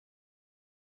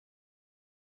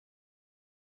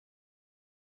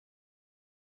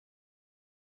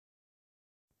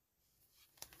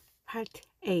Part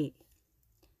A.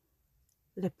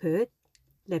 Left foot,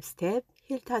 left step,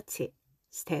 heel touch,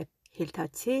 step, heel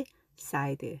touch,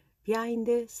 side,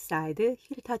 behind, side,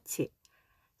 heel touch,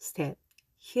 step,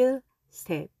 heel,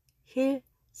 side,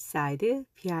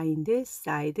 behind,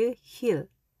 side, heel,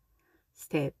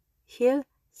 step, heel,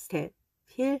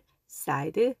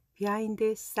 side,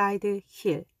 behind, side,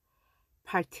 heel.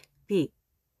 Part B.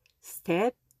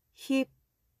 Step, hip,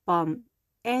 bump,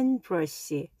 and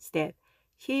brush, step,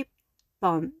 hip,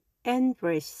 bump, and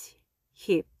brush,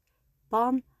 hip,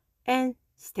 bump, and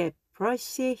step,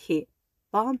 brush, hip,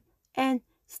 bump, and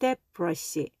step,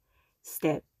 brush,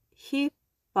 step, hip,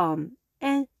 bump,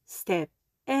 and step,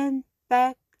 and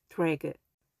back drag.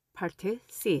 Part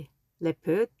C. Left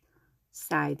foot,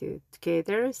 side,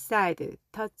 together, side,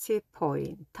 touch,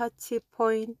 point, touch,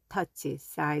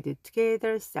 side,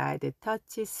 together, side,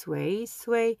 touch, sway,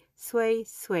 sway, sway,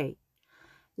 sway.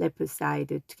 Left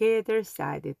side, together,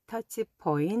 side, touch,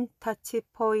 point, touch,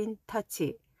 point,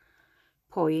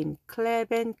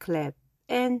 clap,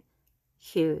 and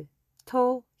heel,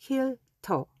 toe,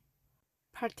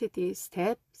 Part D.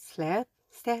 Step, slap,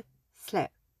 step,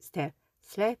 slap, step,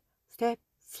 slap, step,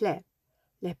 slap.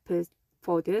 Left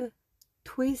forward,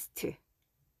 twist,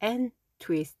 and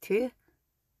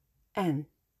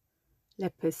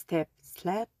left step,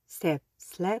 slap, step,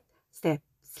 slap, step,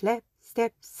 slap,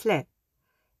 step, slap,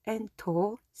 and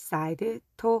toe, side,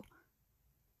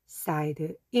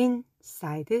 in,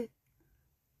 side,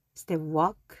 step,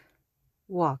 walk,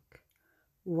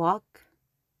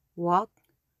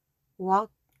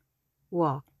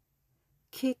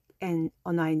 kick and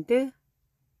unwind,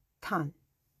 turn.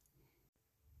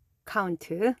 Count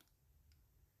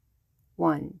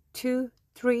 1, 2,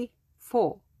 3,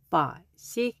 4, 5,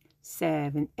 6,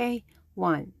 7, 8.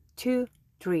 1, 2,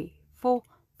 3, 4,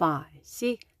 5,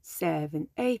 6, 7,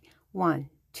 8. 1,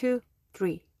 2,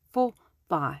 3, 4,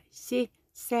 5, 6,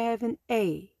 7,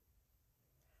 8.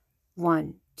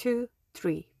 1, 2,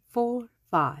 3, 4,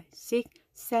 5, 6,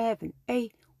 7,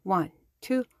 8. 1,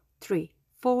 2, 3,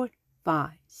 4,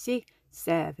 5, 6,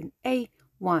 7, 8.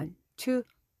 1, 2,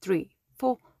 3,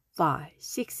 4, 5,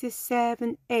 6,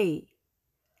 7, 8.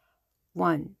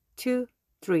 1, 2,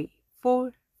 3,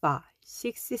 4, 5,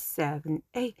 6, 7,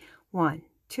 8.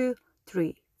 1, 2,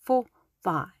 3, 4,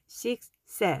 5, 6,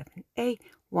 7, 8.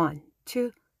 1,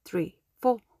 2, 3,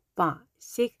 4, 5,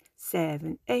 6,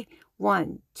 7, 8.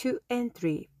 1, 2, and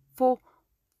 3, 4,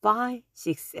 5,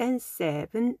 6, and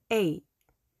 7, 8.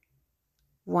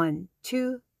 1,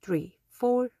 2, 3,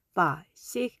 4, 5,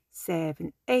 6,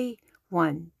 7, 8.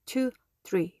 1, 2,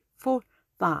 3, 4,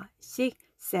 5, 6,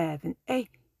 7, 8.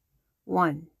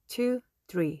 1, 2,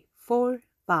 3, 4,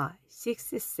 5, 6,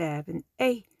 7,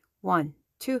 8. 1,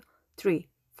 2, 3,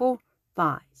 4,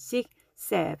 5, 6,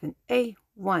 7, 8.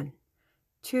 1,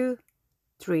 2,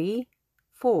 3,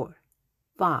 4,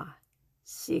 5,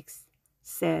 6,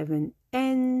 7,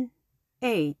 and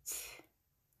 8.